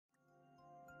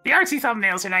The artsy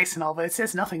thumbnails are nice and all, but it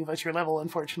says nothing about your level,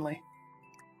 unfortunately.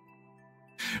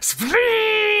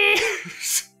 Spleen!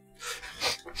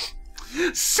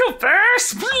 Super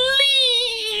Spleen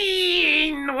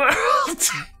World!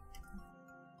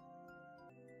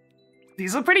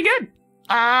 These look pretty good.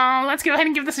 Let's go ahead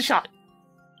and give this a shot.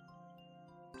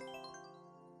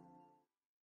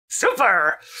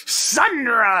 Super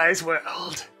Sunrise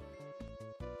World!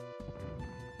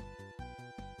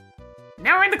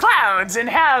 Now we're in the clouds and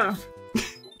have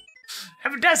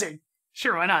a desert.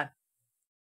 Sure, why not?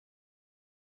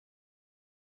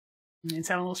 It's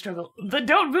having a little struggle. The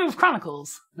Don't Move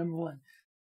Chronicles, #1.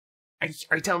 Are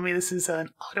you telling me this is an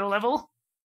auto level?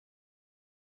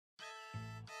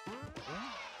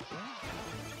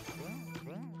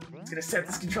 I'm just gonna set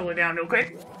this controller down real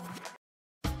quick.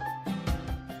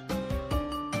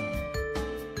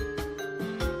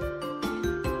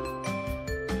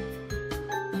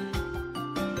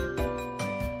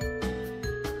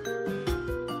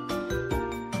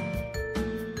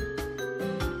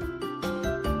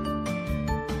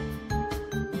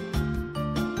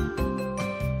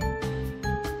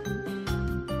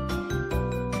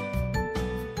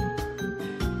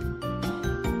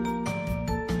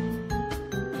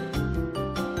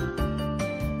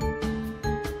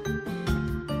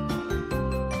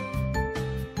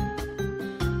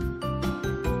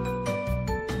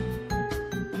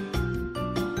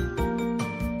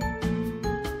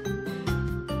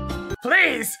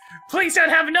 Please! Please don't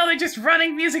have another just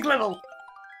running music level!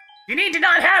 You need to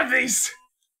not have these!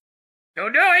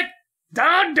 Don't do it!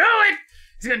 Don't do it!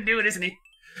 He's gonna do it, isn't he?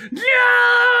 No!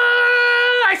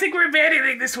 I think we're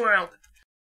abandoning this world!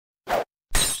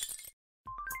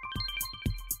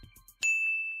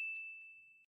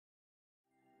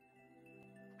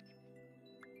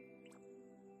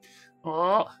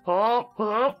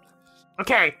 Oh.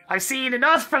 Okay, I've seen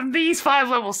enough from these 5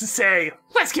 levels to say,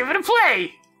 let's give it a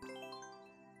play!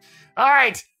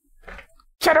 Alright.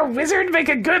 Can a wizard make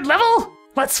a good level?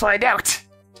 Let's find out.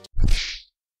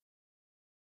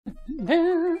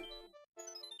 Do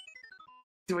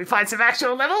we find some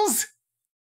actual levels?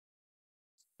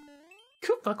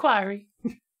 Koopa Quarry.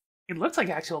 It looks like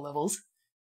actual levels.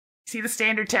 See the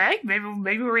standard tag? Maybe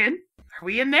we're in. Are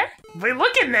we in there? We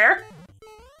look in there!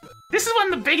 This is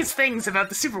one of the biggest things about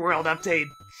the Superworld update.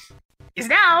 Is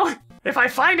now, if I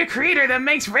find a creator that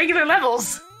makes regular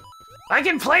levels, I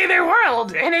can play their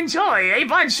world and enjoy a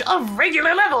bunch of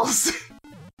regular levels!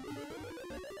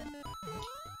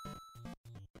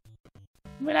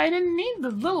 But I didn't need the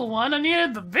little one, I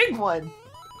needed the big one!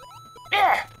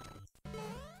 Eh!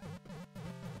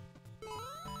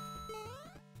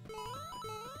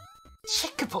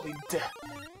 Chickapoid!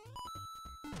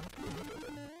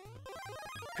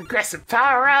 Progressive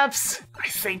power-ups! I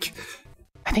think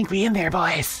we in there,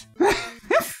 boys!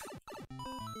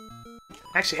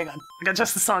 Actually, hang on. I got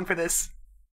just the song for this.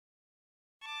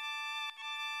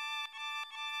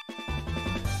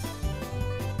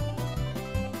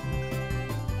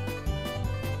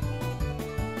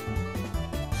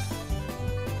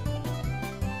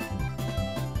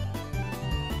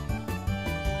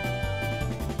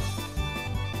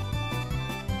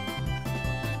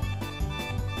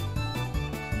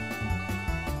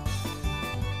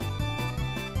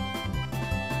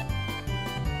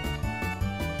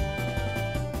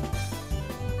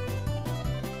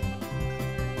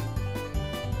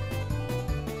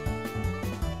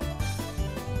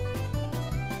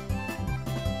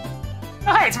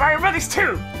 Oh, hey, it's Mario Brothers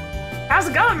 2! How's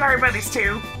it going, Mario Brothers 2?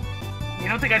 You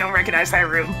don't think I don't recognize that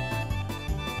room?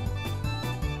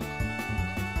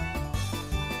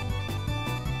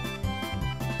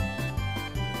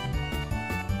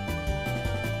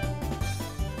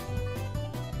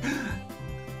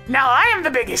 Now I am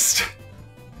the biggest!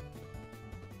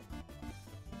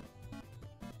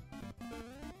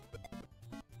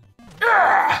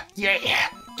 Ugh, yeah!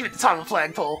 Give it the top of the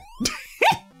flagpole.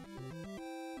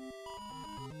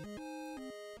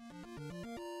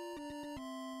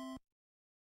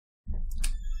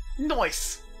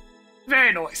 Nice!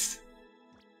 Very nice.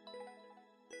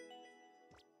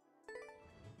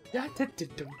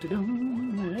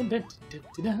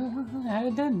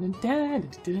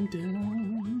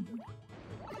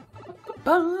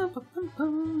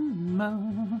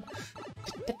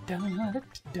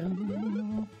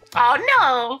 Oh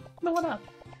no! No one up.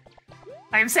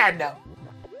 I am sad now.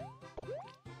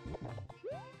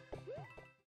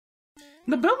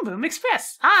 The Boom Boom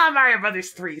Express! Ah, Mario Brothers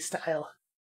 3 style.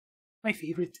 My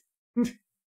favorite. Look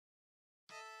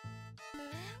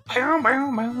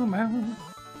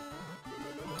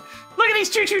at these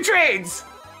choo-choo trains!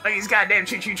 Look at these goddamn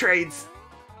choo-choo trains.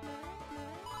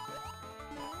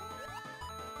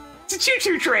 It's a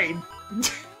choo-choo train!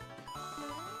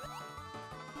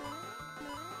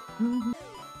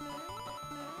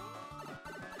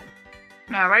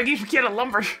 Now, right, you get a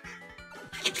lumber...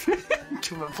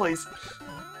 Come on, please.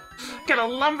 Get a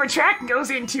lumber track and goes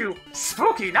into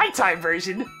spooky nighttime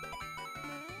version.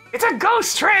 It's a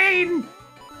ghost train!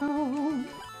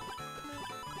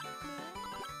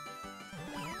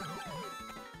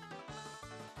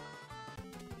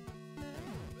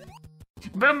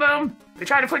 Boom boom! They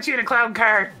try to put you in a clown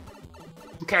car.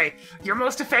 Okay, your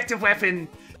most effective weapon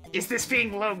is this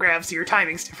being low grab, so your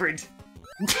timing's different.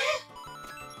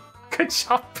 Good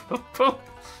job, boom boom.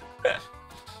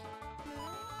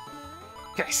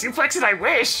 Can I suplex it? I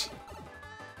wish!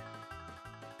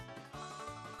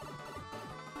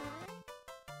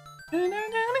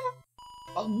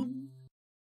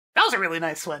 That was a really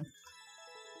nice one.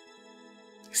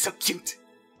 So cute.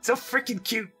 So freaking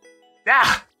cute.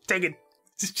 Ah! Take it.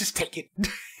 Just take it.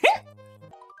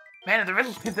 Man,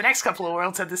 if the next couple of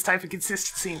worlds had this type of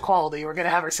consistency and quality, we're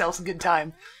gonna have ourselves a good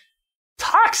time.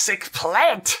 Toxic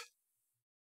plant!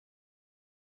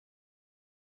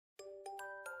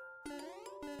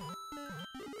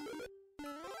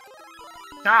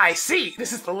 Ah, I see!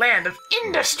 This is the land of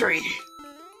industry!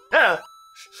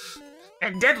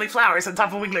 And deadly flowers on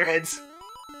top of Wiggler heads.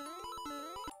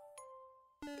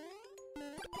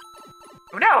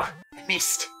 Oh no! I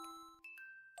missed.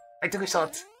 I took a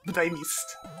shot, but I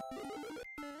missed.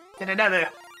 Then another,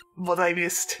 but I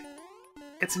missed.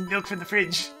 Got some milk from the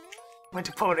fridge. Went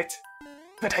to pour it,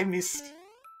 but I missed.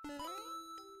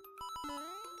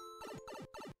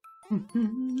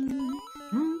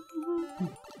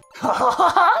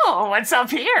 Oh, what's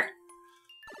up here?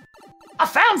 I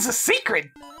found the secret!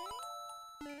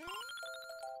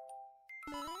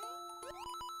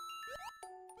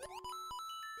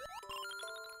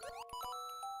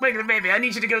 Wiggler, baby, I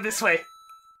need you to go this way.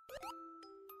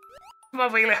 Come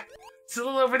on, Wiggler. It's a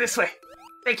little over this way.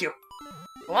 Thank you.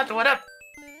 What up?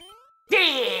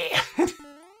 Yeah!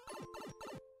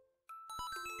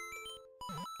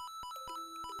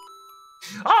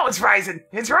 Oh, it's rising!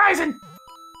 It's rising!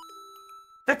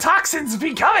 The toxins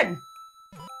be coming!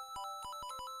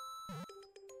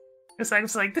 I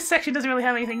was like, this section doesn't really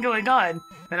have anything going on.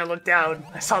 Then I looked down,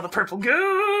 I saw the purple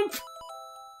goop!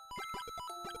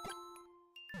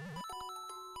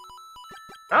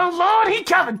 Oh lord, he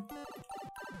coming!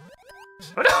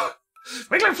 Oh no!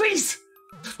 Wiggler, please!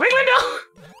 Wiggler, no!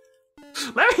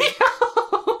 Let me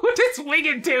go! It's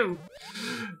winging too!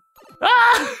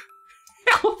 Ah!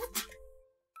 Help!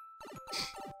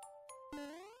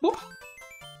 Whoop.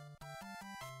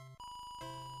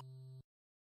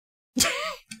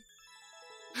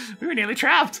 We were nearly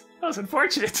trapped. That was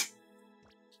unfortunate.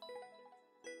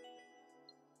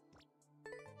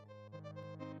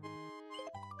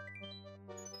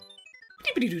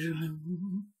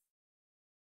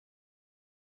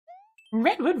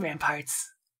 Redwood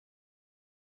Ramparts.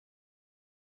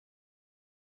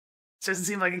 This doesn't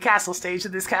seem like a castle stage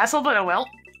in this castle, but oh well.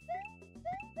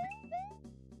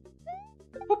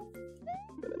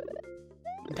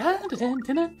 Dun, dun,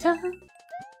 dun, dun, dun.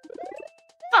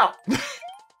 Oh!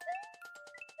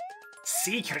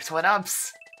 Secret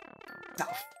one-ups.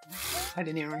 Oh, I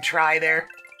didn't even try there.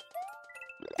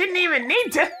 Didn't even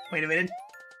need to. Wait a minute.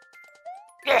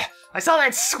 Yeah, I saw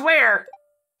that square.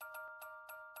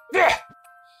 Yeah,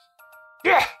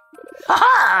 yeah.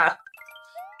 Haha!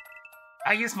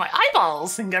 I used my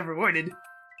eyeballs and got rewarded.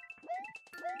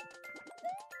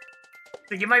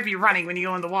 Like, you might be running when you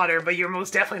go in the water, but you're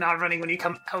most definitely not running when you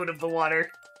come out of the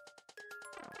water.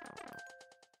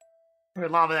 Or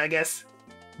lava, I guess.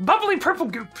 Bubbly purple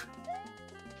goop!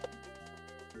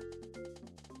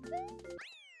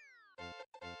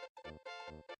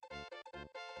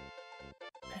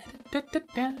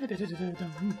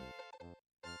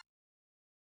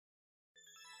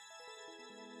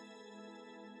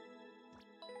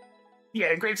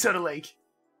 Yeah, Grape Soda Lake.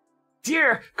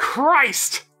 Dear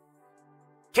Christ!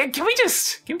 Can we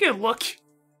get a look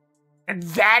at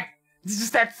that?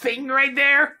 Just that thing right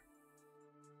there?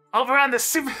 Over on the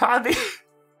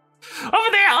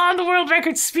over there on the world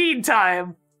record speed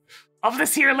time of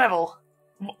this here level.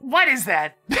 What is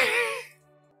that?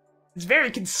 It's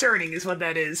very concerning is what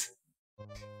that is.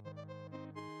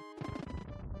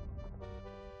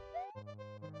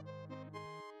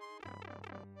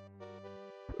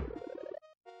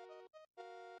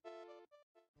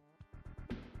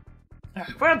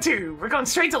 World 2, we're going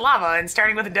straight to lava and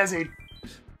starting with a desert.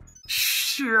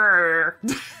 Sure.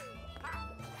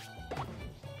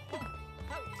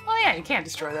 Oh yeah, you can't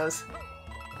destroy those.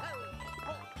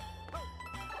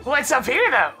 What's up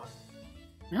here, though?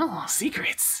 Oh,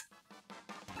 secrets.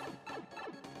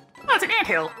 it's an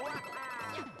anthill.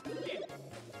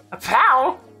 A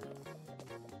POW?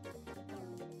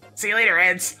 See you later,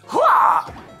 ants.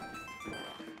 Hwah!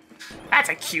 That's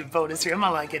a cute bonus room. I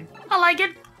like it. I like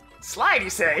it. Slide, you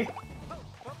say?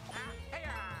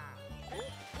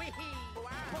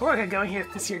 We're gonna go here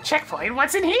this here checkpoint.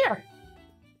 What's in here?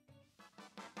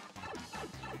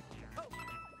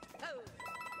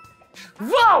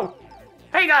 Whoa!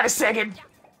 Hang on a second.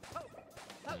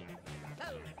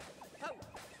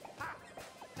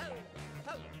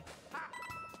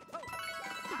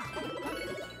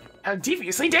 How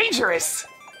deviously dangerous!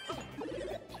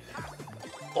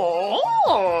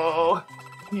 Oh!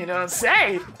 You don't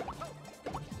say!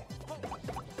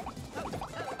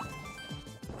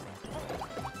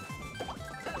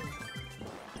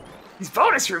 These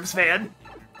bonus rooms, man!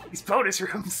 These bonus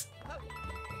rooms.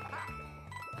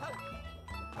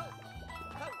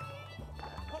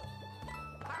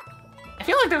 I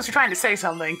feel like those were trying to say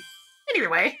something. Either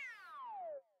way.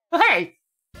 Well, hey!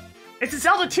 It's a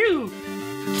Zelda 2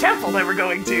 temple that we're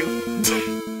going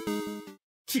to.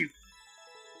 Cute.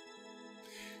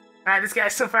 Alright, this guy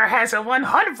so far has a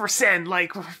 100%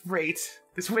 like rate.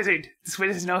 This wizard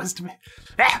knows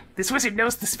this wizard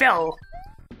knows the spell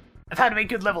of how to make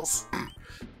good levels.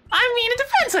 I mean, it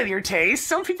depends on your taste.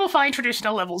 Some people find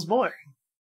traditional levels boring.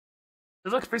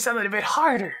 They're looking for something a bit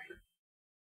harder.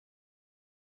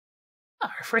 Oh,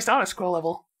 our first auto-scroll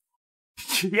level.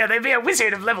 Yeah, they'd be a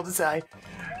wizard of level design.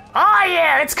 Oh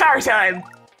yeah, it's car time!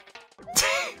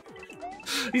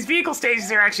 These vehicle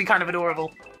stages are actually kind of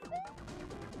adorable.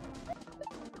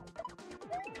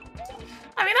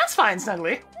 I mean, that's fine,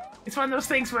 Snuggly. It's one of those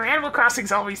things where Animal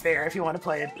Crossing's always there if you want to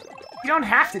play it. You don't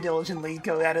have to diligently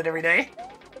go at it every day.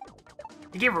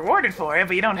 You get rewarded for it,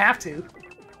 but you don't have to.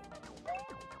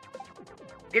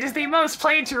 It is the most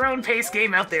play-at-your-own-pace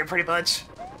game out there, pretty much.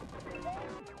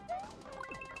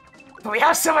 But we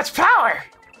have so much power!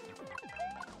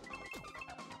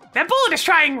 That bullet is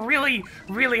trying really,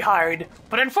 really hard,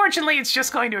 but unfortunately it's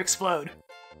just going to explode.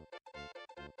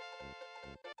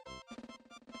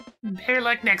 Better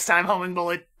luck next time, homing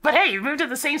bullet. But hey, you moved at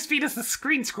the same speed as the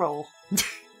screen scroll.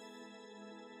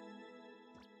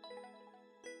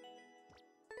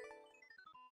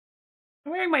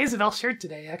 I'm wearing my Isabelle shirt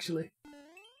today, actually.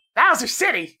 Bowser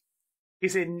City!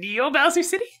 Is it Neo Bowser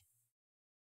City?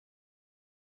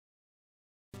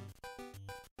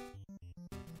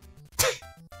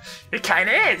 It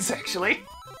kinda is, actually.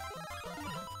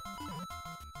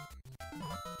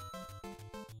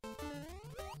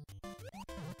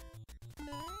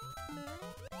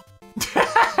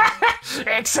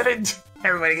 Excellent!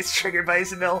 Everybody gets triggered by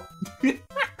Isabelle.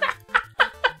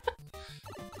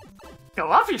 Go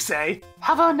off, you say?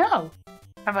 How about no?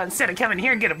 How about instead of coming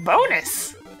here and get a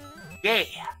bonus? Yeah!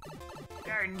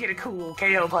 Guard and get a cool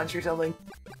KO punch or something.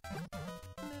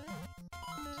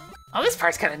 Oh, this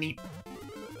part's kinda neat.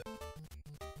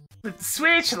 Flip the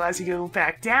switch, allows you to go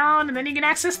back down, and then you can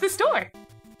access this door.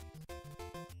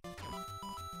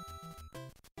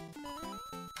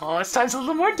 Oh, this time's a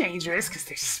little more dangerous, because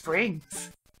there's springs.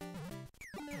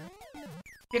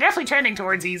 You're definitely trending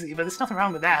towards easy, but there's nothing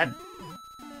wrong with that.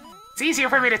 It's easier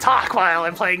for me to talk while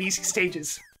I'm playing easy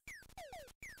stages.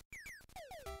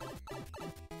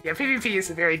 Yeah, PvP is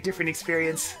a very different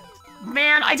experience.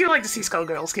 Man, I do like to see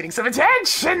Skullgirls getting some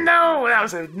attention, though! That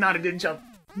was not a good jump.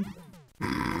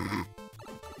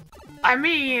 I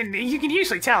mean, you can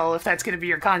usually tell if that's gonna be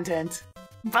your content.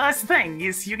 But that's the thing,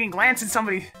 is you can glance at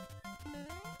somebody...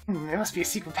 there must be a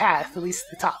secret path, at least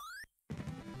at the top.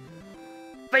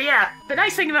 But yeah, the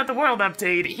nice thing about the world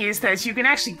update is that you can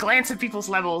actually glance at people's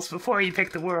levels before you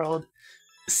pick the world.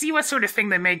 See what sort of thing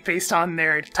they make based on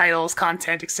their titles,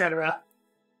 content, etc.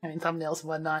 I mean, thumbnails and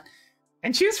whatnot.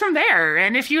 And choose from there,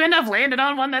 and if you end up landing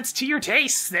on one that's to your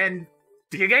taste, then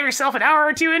you get yourself an hour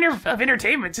or two of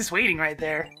entertainment just waiting right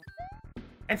there.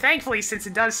 And thankfully, since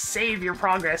it does save your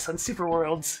progress on Super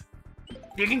Worlds,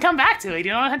 you can come back to it,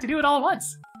 you don't have to do it all at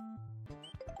once.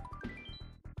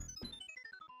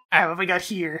 Alright, what we got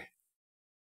here?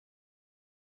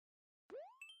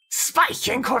 Spike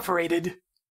Incorporated!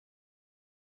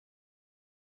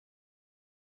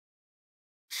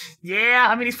 Yeah,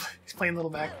 I mean, he's playing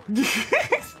Little Mac.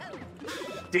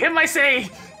 To him I say,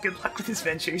 good luck with his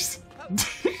ventures.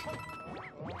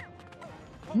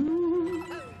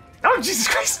 Oh, Jesus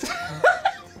Christ!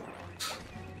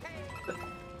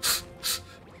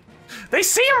 They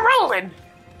see him rolling!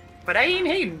 But I ain't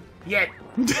hating yet.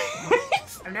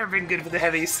 I've never been good with the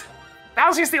heavies.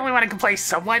 Bowser's the only one I can play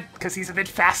somewhat, because he's a bit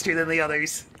faster than the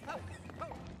others.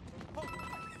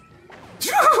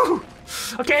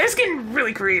 Okay, it's getting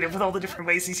really creative with all the different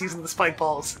ways he's using the spike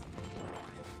balls.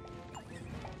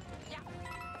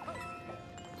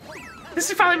 This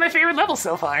is probably my favorite level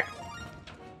so far.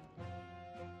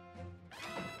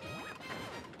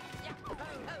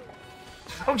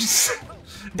 Oh, just...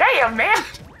 Damn, man!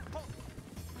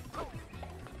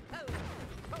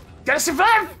 Gotta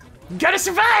survive! Gotta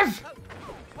survive!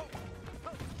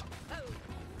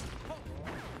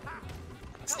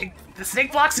 The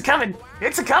snake blocks are coming!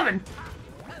 It's a-coming!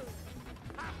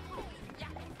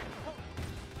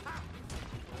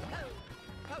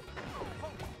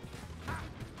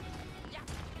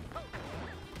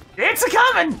 It's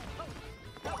a-coming!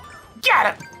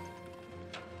 Got him!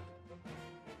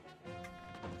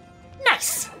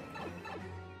 Nice!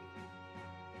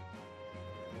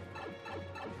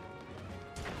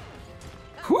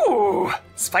 Whew!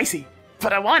 Spicy.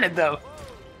 But I wanted, though.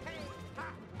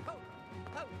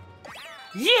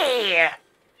 Yeah!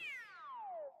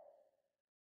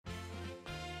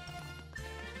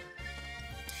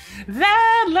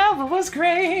 That level was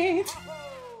great!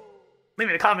 Leave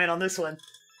me a comment on this one.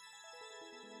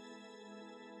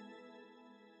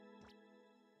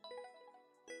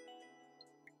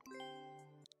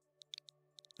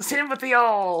 Let's hit him with the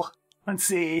old... Let's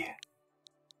see.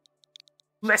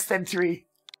 Less than 3.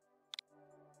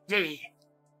 Yay.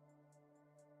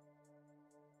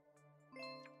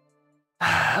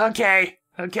 Okay,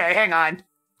 hang on.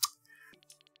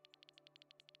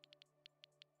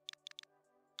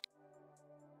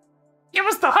 It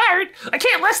was the heart! I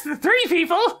can't less than 3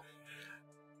 people!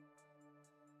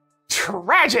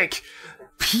 Tragic!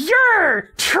 Pure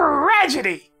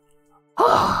tragedy!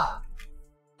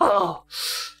 Oh,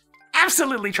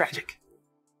 absolutely tragic.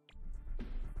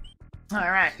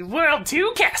 Alright, World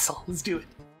 2 Castle. Let's do it.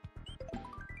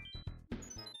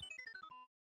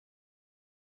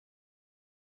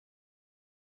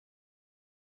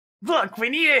 Look, we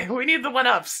need the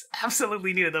one-ups.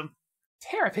 Absolutely need them.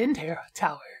 Terrapin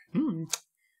Tower.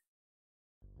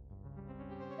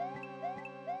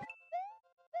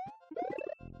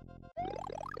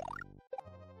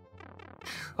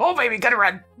 Oh baby, gotta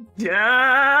run.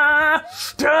 That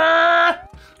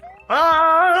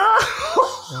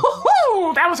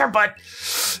was our butt.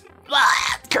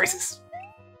 Curses.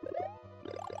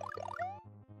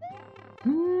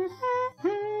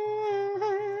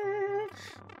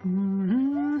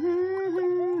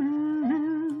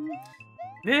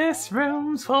 This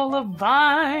room's full of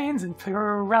vines and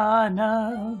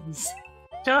piranhas.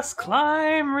 Just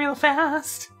climb real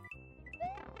fast.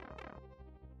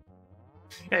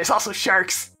 Yeah, there's also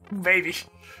sharks, baby.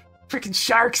 Freaking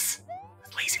sharks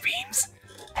with laser beams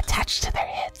attached to their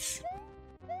heads.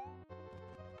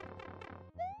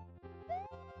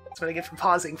 That's what I get for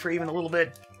pausing for even a little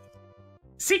bit.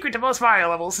 Secret to most Mario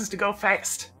levels is to go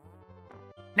fast.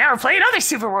 Now we're playing other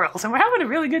Super Worlds, and we're having a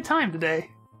really good time today.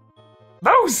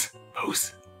 Bose!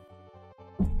 Bose!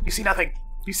 You see nothing.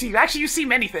 You see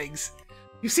many things.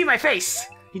 You see my face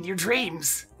in your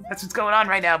dreams. That's what's going on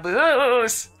right now.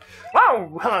 Bose!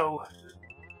 Whoa! Hello.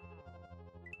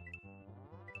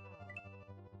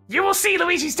 You will see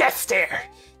Luigi's death stare,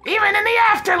 even in the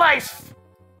afterlife!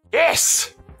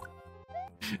 Yes!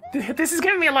 This is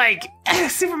giving me, like,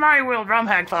 Super Mario World ROM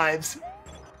hack vibes.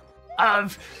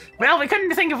 Well, we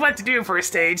couldn't think of what to do for a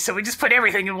stage, so we just put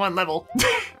everything in one level.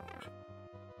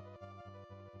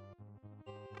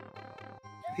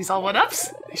 These all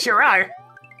one-ups? They sure are.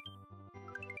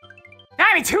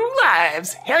 92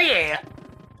 lives! Hell yeah!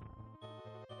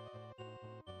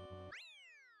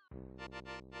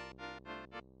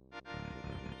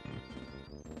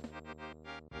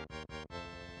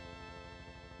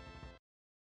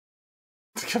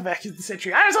 Come back in the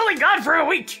century. I was only gone for a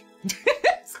week!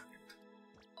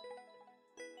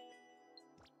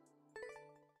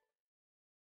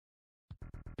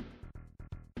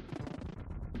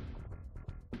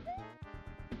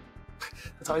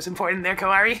 That's always important there,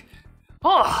 Kaori.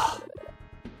 Oh!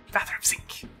 Bathroom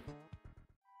sink.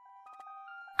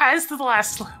 As to the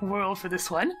last world for this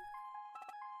one.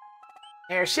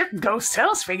 Airship, ghost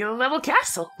house, regular level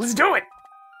castle. Let's do it!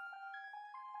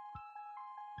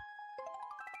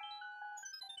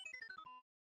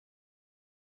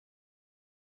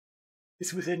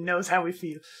 This wizard knows how we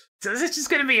feel. So this is just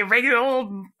gonna be a regular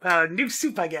old noob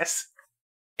soup, I guess.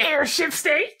 Airship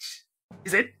stage?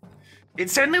 Is it? It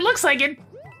certainly looks like it.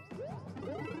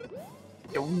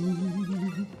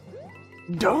 Don't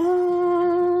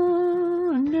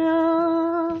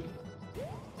know.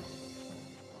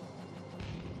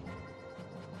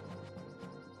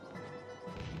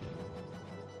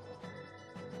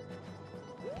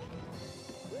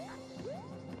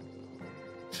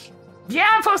 Yeah,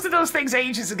 I posted those things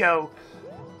ages ago.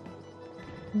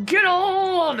 Good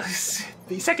old...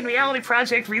 The Second Reality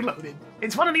Project Reloaded.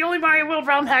 It's one of the only Mario World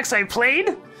ROM hacks I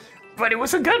played, but it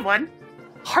was a good one.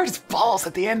 Hard as balls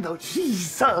at the end, though.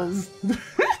 Jesus.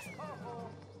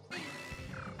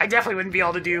 I definitely wouldn't be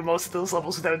able to do most of those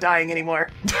levels without dying anymore,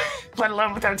 let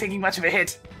alone without taking much of a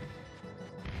hit.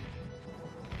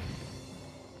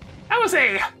 That was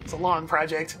a long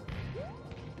project.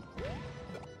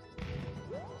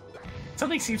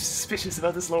 Something seems suspicious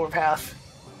about this lower path.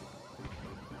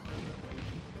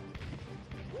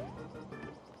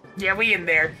 Yeah, we in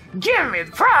there. Give me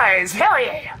the prize! Hell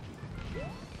yeah!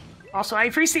 Also, I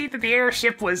appreciate that the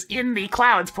airship was in the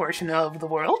clouds portion of the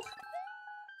world.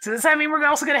 So does that mean we're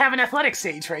also going to have an athletic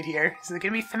stage right here? So it's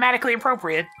going to be thematically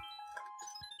appropriate.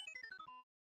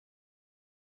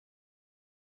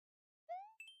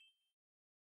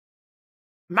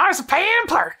 Marzipan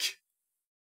Park!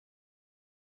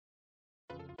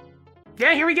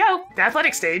 Yeah, here we go. The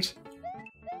athletic stage.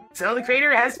 So the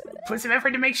creator has put some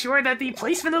effort to make sure that the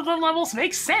placement of the levels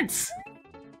makes sense.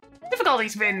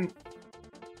 Difficulty's been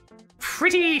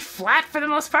pretty flat for the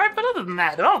most part, but other than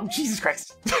that, oh, Jesus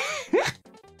Christ.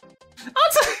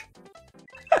 Oh,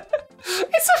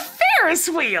 it's a Ferris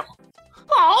wheel!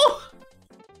 Oh!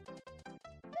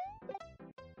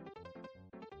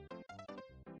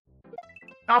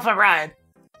 Off a ride.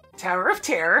 Tower of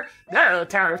Terror. No,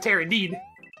 Tower of Terror indeed.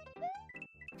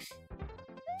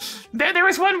 There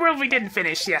was one world we didn't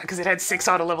finish, yeah, because it had 6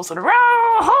 auto levels in a row.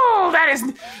 Oh, that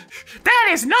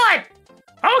is not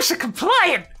OSHA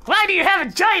compliant. Why do you have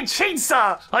a giant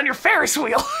chainsaw on your Ferris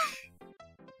wheel?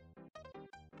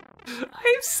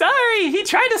 I'm sorry, he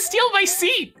tried to steal my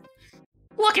seat.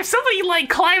 Look, if somebody, like,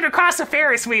 climbed across a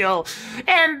Ferris wheel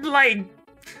and, like,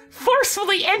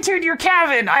 forcefully entered your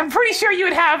cabin, I'm pretty sure you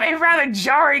would have a rather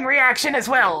jarring reaction as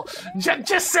well.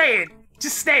 Just saying.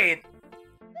 Just saying.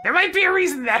 There might be a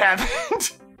reason that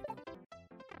happened.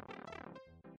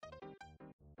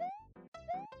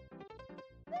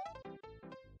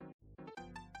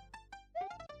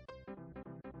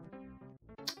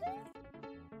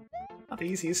 Not the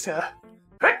easiest to...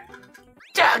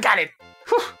 Got it!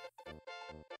 Whew.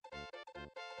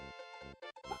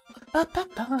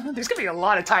 There's gonna be a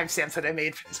lot of timestamps that I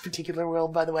made for this particular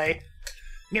world, by the way.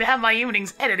 I'm gonna have my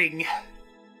evenings editing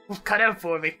cut out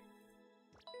for me.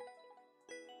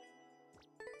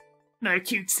 Another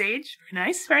cute stage. Very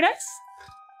nice, very nice.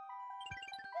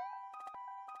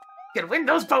 Gotta win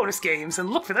those bonus games and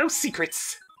look for those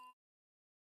secrets.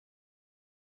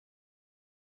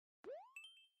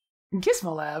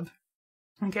 Gizmo Lab.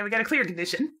 Okay, we got a clear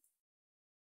condition.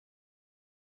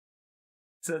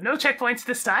 So no checkpoints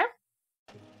this time.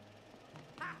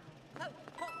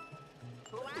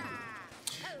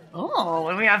 Oh,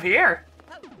 what do we have here?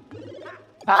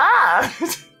 Ah!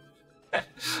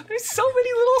 There's so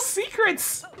many little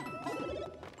secrets!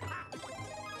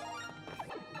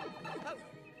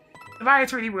 The Mario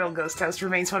 3D World Ghost House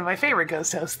remains one of my favorite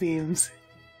Ghost House themes.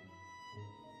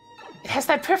 It has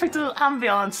that perfect little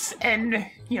ambiance and,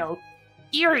 you know,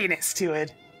 eeriness to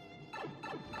it.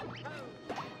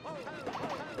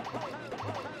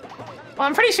 Well,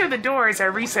 I'm pretty sure the doors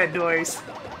are reset doors.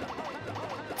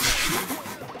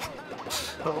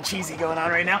 A little cheesy going on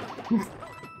right now.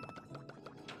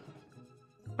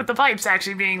 With the pipes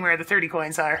actually being where the 30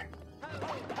 coins are.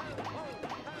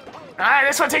 Alright,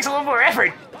 this one takes a little more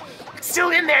effort. Still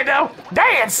in there, though.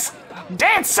 Dance!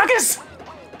 Dance, suckers!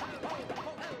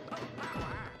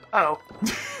 Uh-oh.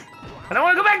 I don't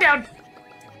want to go back down!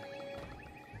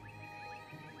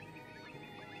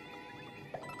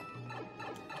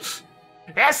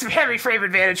 That's some heavy frame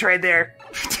advantage right there.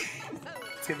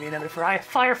 It's gonna be another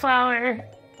fire flower.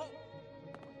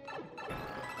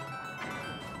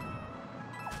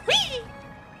 Whee!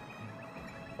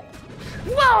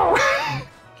 Whoa!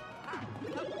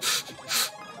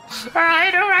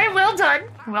 Alright, well done.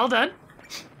 Well done.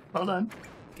 Well done.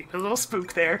 Get a little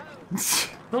spook there.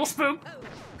 Little spook.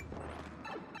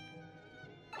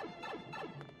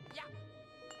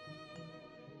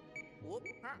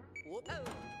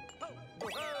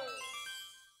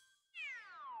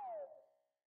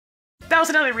 That was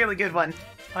another really good one.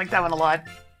 I like that one a lot.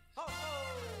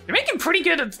 They're making pretty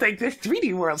good at, like, the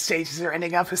 3D world stages are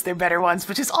ending up as their better ones,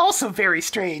 which is also very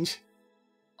strange.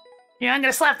 Yeah, I'm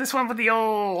gonna slap this one with the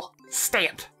old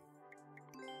stamp.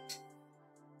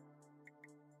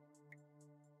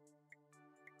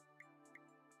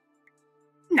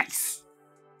 Nice.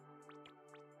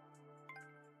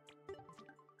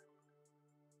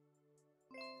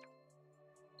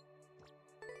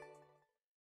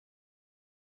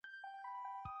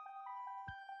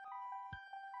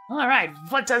 Alright,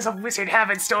 what does a wizard have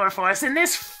in store for us in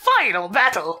this final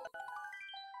battle?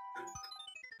 I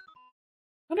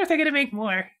wonder if they're gonna make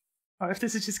more. Or if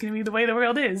this is just gonna be the way the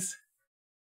world is.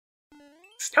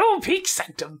 Snow Peak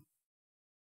Sanctum.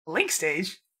 Link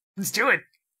stage? Let's do it.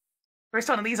 First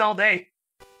one of these all day.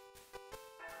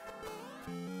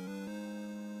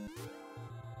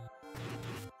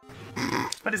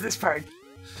 What is this part?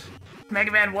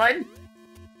 Mega Man 1?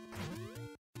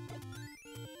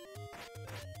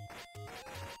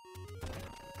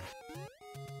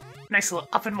 Nice little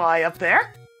up and Y up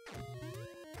there.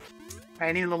 Alright,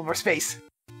 I need a little more space.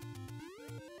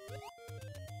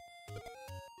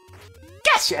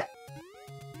 Gotcha!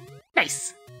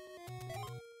 Nice.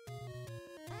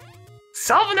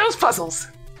 Solving those puzzles!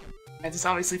 And there's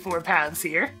obviously 4 paths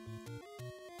here.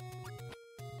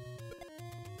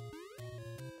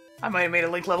 I might have made a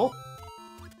Link level.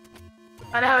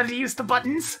 I know how to use the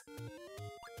buttons.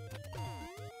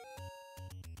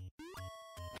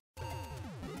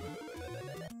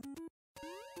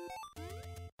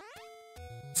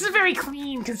 This is a very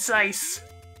clean, concise,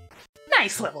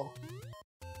 nice level.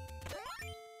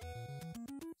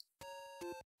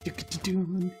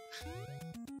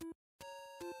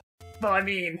 Well, I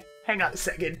mean, hang on a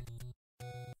second.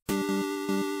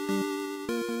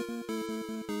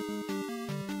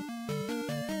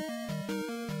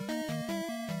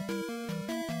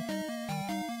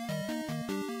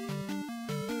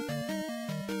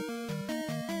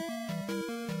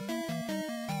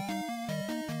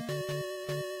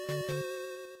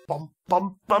 Bum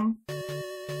bum bum.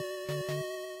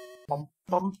 Bum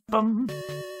bum bum.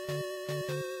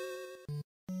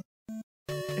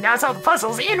 And now it's all the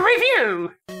puzzles in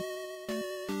review!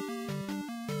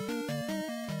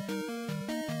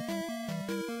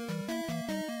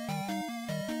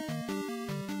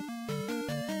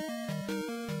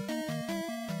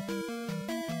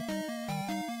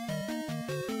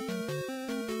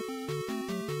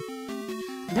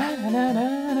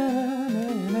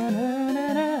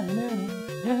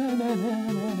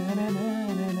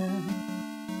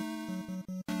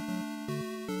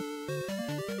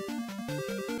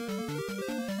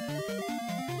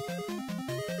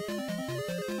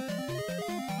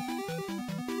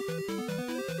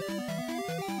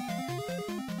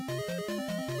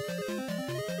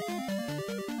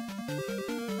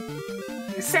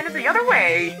 You sent it the other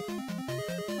way!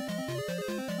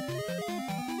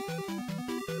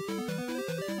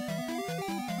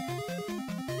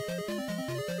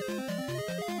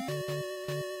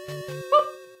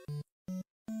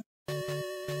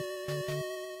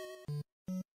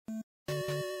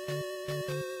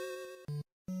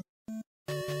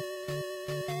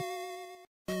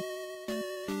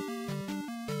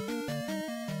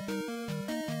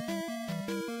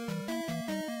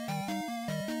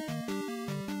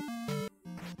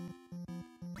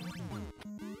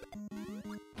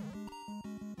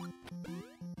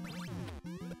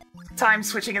 Time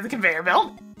switching of the conveyor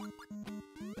belt.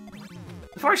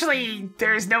 Unfortunately,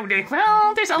 there's no danger.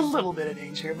 Well, there's a little bit of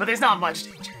danger, but there's not much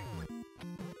danger.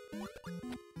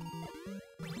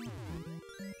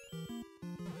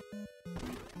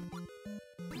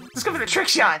 Let's go for the trick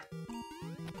shot!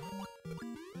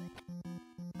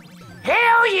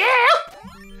 Hell yeah!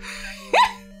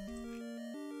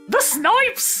 The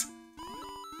snipes!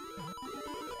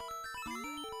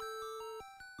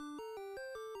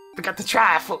 We got the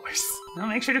Triforce. I'll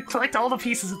make sure to collect all the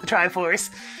pieces of the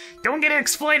Triforce. Don't get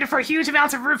exploited for huge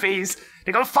amounts of rupees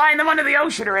to go find them under the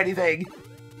ocean or anything.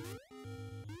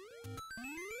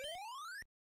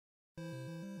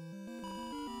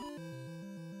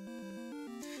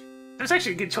 It was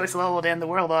actually a good choice of level to end the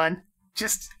world on.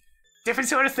 Just different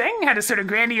sort of thing, had a sort of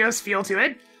grandiose feel to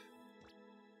it.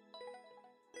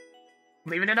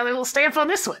 Leaving another little stamp on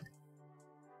this one.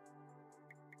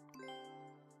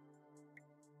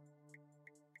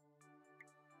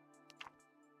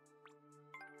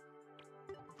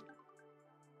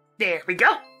 There we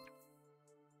go!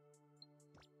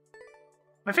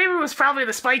 My favorite was probably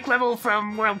the Spike level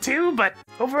from World 2, but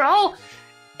overall,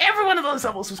 every one of those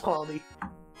levels was quality.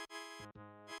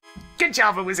 Good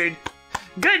job, Wizard!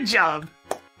 Good job!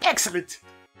 Excellent!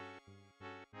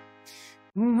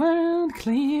 World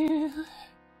clear.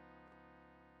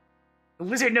 The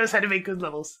Wizard knows how to make good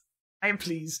levels. I am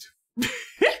pleased.